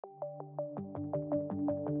Hey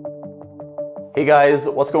guys,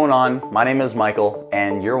 what's going on? My name is Michael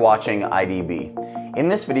and you're watching IDB. In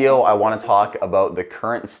this video, I want to talk about the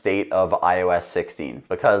current state of iOS 16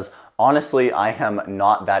 because honestly, I am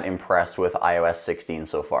not that impressed with iOS 16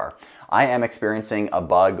 so far. I am experiencing a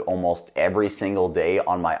bug almost every single day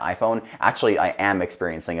on my iPhone. Actually, I am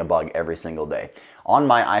experiencing a bug every single day. On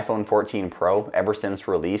my iPhone 14 Pro, ever since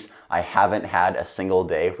release, I haven't had a single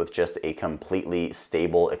day with just a completely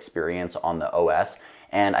stable experience on the OS.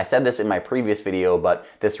 And I said this in my previous video, but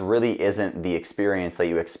this really isn't the experience that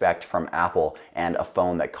you expect from Apple and a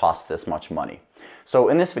phone that costs this much money. So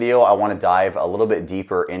in this video, I want to dive a little bit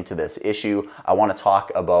deeper into this issue. I want to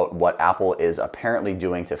talk about what Apple is apparently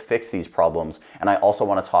doing to fix these problems, and I also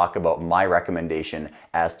want to talk about my recommendation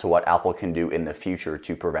as to what Apple can do in the future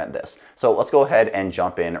to prevent this. So let's go ahead and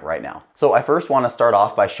jump in right now. So I first want to start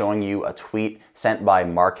off by showing you a tweet sent by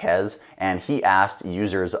Marquez, and he asked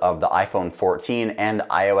users of the iPhone 14 and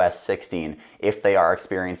iOS 16 if they are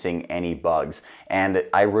experiencing any bugs. And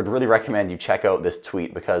I would really recommend you check out this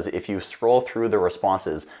tweet because if you scroll through the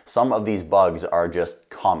responses, some of these bugs are just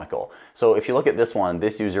comical. So if you look at this one,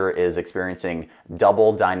 this user is experiencing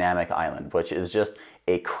double dynamic island, which is just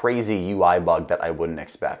a crazy UI bug that I wouldn't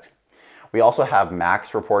expect. We also have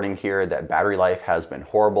Max reporting here that battery life has been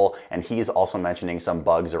horrible, and he's also mentioning some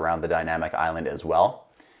bugs around the dynamic island as well.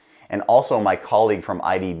 And also my colleague from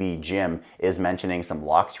IDB, Jim, is mentioning some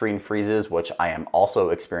lock screen freezes, which I am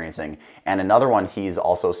also experiencing. And another one he's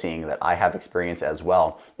also seeing that I have experienced as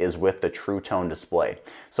well is with the True Tone display.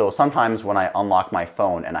 So sometimes when I unlock my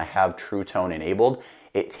phone and I have True Tone enabled,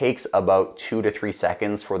 it takes about 2 to 3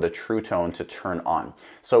 seconds for the True Tone to turn on.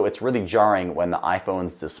 So it's really jarring when the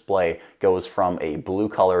iPhone's display goes from a blue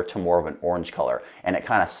color to more of an orange color, and it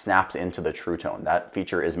kind of snaps into the True Tone. That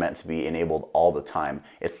feature is meant to be enabled all the time.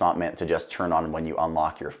 It's not meant to just turn on when you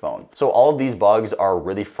unlock your phone. So all of these bugs are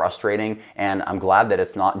really frustrating, and I'm glad that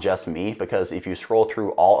it's not just me, because if you scroll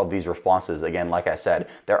through all of these responses, again, like I said,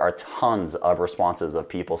 there are tons of responses of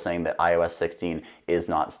people saying that iOS 16 is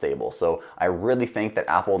not stable. So I really think that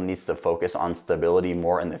Apple needs to focus on stability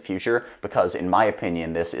more in the future because, in my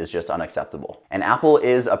opinion, this is just unacceptable. And Apple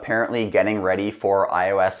is apparently getting ready for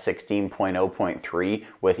iOS 16.0.3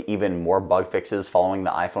 with even more bug fixes following the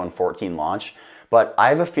iPhone 14 launch. But I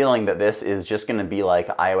have a feeling that this is just going to be like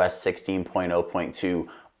iOS 16.0.2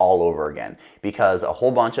 all over again, because a whole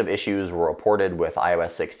bunch of issues were reported with iOS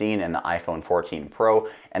 16 and the iPhone 14 Pro,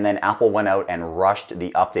 and then Apple went out and rushed the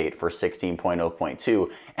update for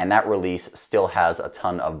 16.0.2, and that release still has a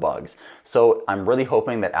ton of bugs. So I'm really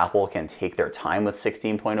hoping that Apple can take their time with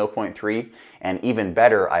 16.0.3, and even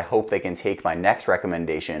better, I hope they can take my next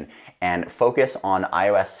recommendation and focus on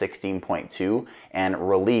iOS 16.2 and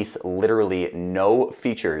release literally no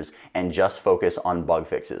features and just focus on bug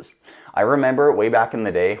fixes. I remember way back in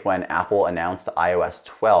the day when Apple announced iOS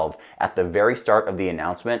 12, at the very start of the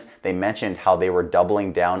announcement, they mentioned how they were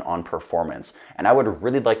doubling down on performance. And I would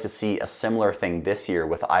really like to see a similar thing this year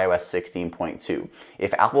with iOS 16.2.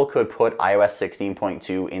 If Apple could put iOS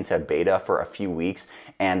 16.2 into beta for a few weeks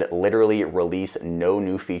and literally release no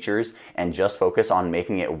new features and just focus on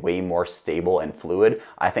making it way more stable and fluid,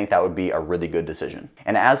 I think that would be a really good decision.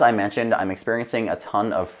 And as I mentioned, I'm experiencing a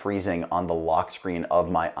ton of freezing on the lock screen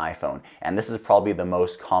of my iPhone, and this is probably the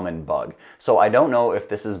most common bug. So I don't know if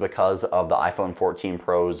this is because of the iPhone 14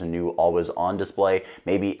 Pro's new always-on display.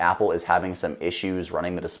 Maybe Apple is having some issues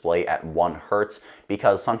running the display at 1 Hertz,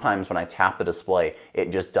 because sometimes when I tap the display,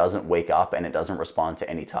 it just doesn't wake up and it doesn't respond to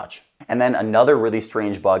any touch. And then another really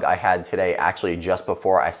strange bug I had today, actually just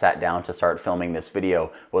before I sat down to start filming this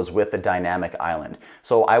video, was with the dynamic island.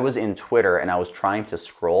 So I was in Twitter and I was trying to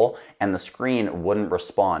scroll and the screen wouldn't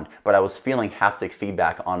respond, but I was feeling haptic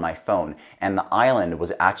feedback on my phone, and the island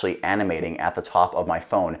was actually animating at the top of my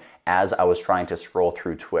phone as I was trying to scroll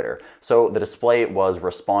through Twitter. So the display was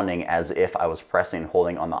responding as if I was pressing and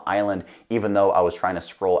holding on the island, even though I was trying to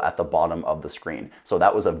scroll at the bottom of the screen. So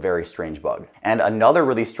that was a very strange bug. And another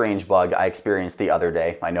really strange bug I experienced the other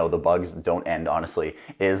day, I know the bugs don't end honestly,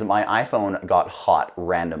 is my iPhone got hot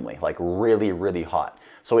randomly, like really, really hot.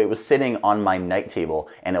 So it was sitting on my night table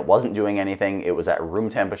and it wasn't doing anything. It was at room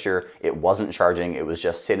temperature. It wasn't charging. It was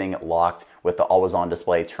just sitting locked with the always on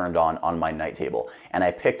display turned on my night table. And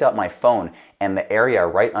I picked up my phone and the area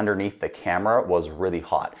right underneath the camera was really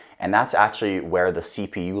hot. And that's actually where the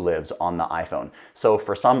CPU lives on the iPhone. So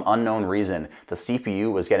for some unknown reason, the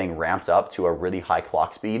CPU was getting ramped up to a really high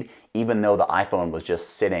clock speed, even though the iPhone was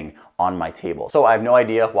just sitting on my table. So I have no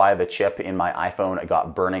idea why the chip in my iPhone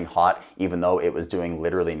got burning hot, even though it was doing literally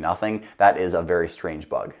literally nothing, that is a very strange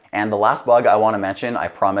bug. And the last bug I want to mention, I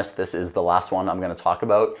promise this is the last one I'm going to talk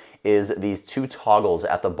about, is these two toggles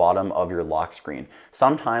at the bottom of your lock screen.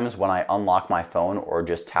 Sometimes when I unlock my phone or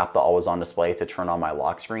just tap the always on display to turn on my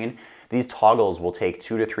lock screen, these toggles will take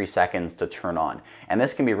 2 to 3 seconds to turn on. And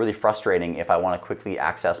this can be really frustrating if I want to quickly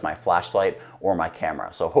access my flashlight or my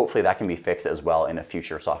camera. So hopefully that can be fixed as well in a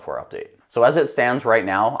future software update. So as it stands right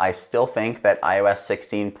now, I still think that iOS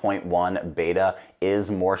 16.1 beta is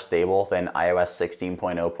more stable than iOS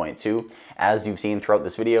 16.0.2. As you've seen throughout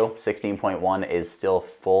this video, 16.1 is still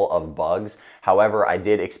full of bugs. However, I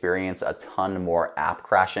did experience a ton more app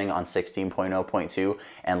crashing on 16.0.2,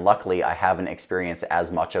 and luckily I haven't experienced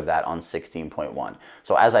as much of that on 16.1.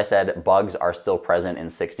 So as I said, bugs are still present in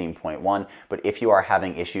 16.1, but if you are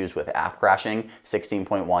having issues with app crashing,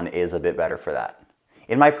 16.1 is a bit better for that.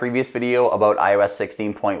 In my previous video about iOS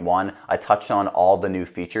 16.1, I touched on all the new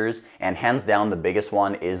features, and hands down the biggest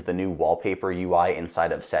one is the new wallpaper UI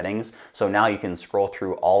inside of settings. So now you can scroll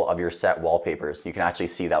through all of your set wallpapers. You can actually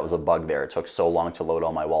see that was a bug there. It took so long to load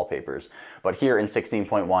all my wallpapers. But here in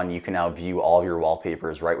 16.1, you can now view all of your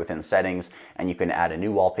wallpapers right within settings, and you can add a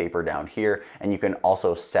new wallpaper down here, and you can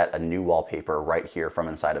also set a new wallpaper right here from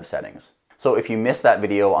inside of settings. So if you missed that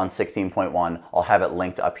video on 16.1, I'll have it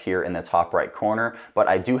linked up here in the top right corner, but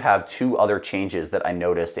I do have 2 other changes that I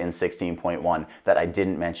noticed in 16.1 that I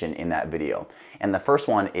didn't mention in that video. And the first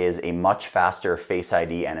one is a much faster Face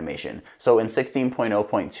ID animation. So in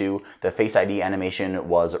 16.0.2, the Face ID animation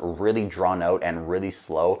was really drawn out and really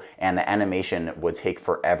slow, and the animation would take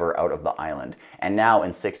forever out of the island. And now in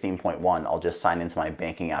 16.1, I'll just sign into my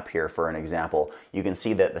banking app here for an example. You can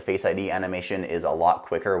see that the Face ID animation is a lot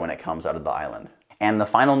quicker when it comes out of the island. And the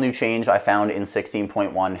final new change I found in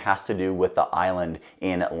 16.1 has to do with the island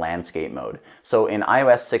in landscape mode. So in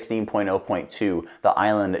iOS 16.0.2, the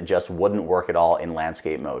island just wouldn't work at all in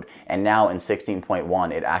landscape mode. And now in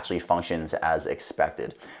 16.1, it actually functions as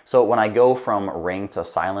expected. So when I go from ring to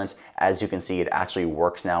silent, as you can see, it actually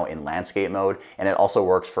works now in landscape mode, and it also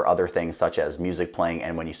works for other things such as music playing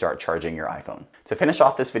and when you start charging your iPhone. To finish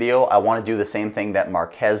off this video, I want to do the same thing that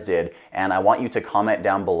Marquez did, and I want you to comment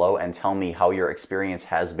down below and tell me how your experience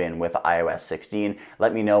has been with iOS 16.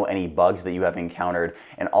 Let me know any bugs that you have encountered,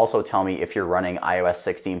 and also tell me if you're running iOS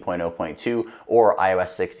 16.0.2 or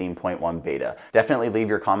iOS 16.1 beta. Definitely leave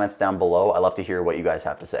your comments down below. I love to hear what you guys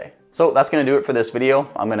have to say. So that's going to do it for this video.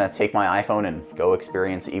 I'm going to take my iPhone and go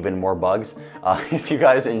experience even more bugs. If you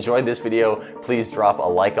guys enjoyed this video, please drop a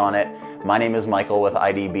like on it. My name is Michael with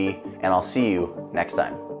IDB, and I'll see you next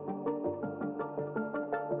time.